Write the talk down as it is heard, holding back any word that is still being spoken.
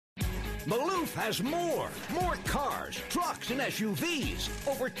Malouf has more cars, trucks, and SUVs.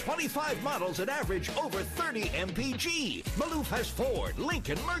 Over 25 models that average over 30 mpg. Malouf has Ford,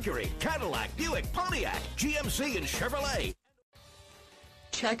 Lincoln, Mercury, Cadillac, Buick, Pontiac, GMC, and Chevrolet.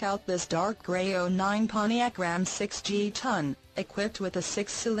 Check out this dark gray 09 Pontiac G6 GT, equipped with a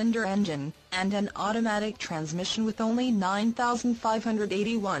 6-cylinder engine and an automatic transmission with only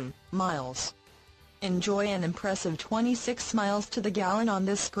 9,581 miles. Enjoy an impressive 26 miles to the gallon on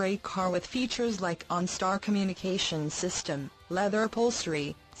this great car with features like OnStar Communication System, leather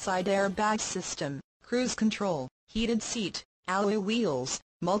upholstery, side airbag system, cruise control, heated seat, alloy wheels,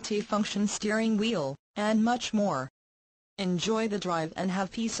 multi-function steering wheel, and much more. Enjoy the drive and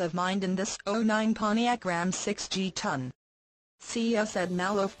have peace of mind in this 09 Pontiac G6 GT. See us at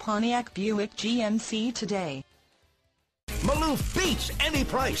Malouf Pontiac-Buick-GMC today. Malouf beats any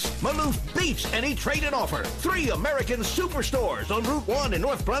price. Malouf beats any trade-in offer. 3 American superstores on Route 1 in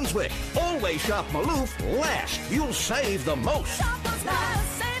North Brunswick. Always shop Malouf last. You'll save the most.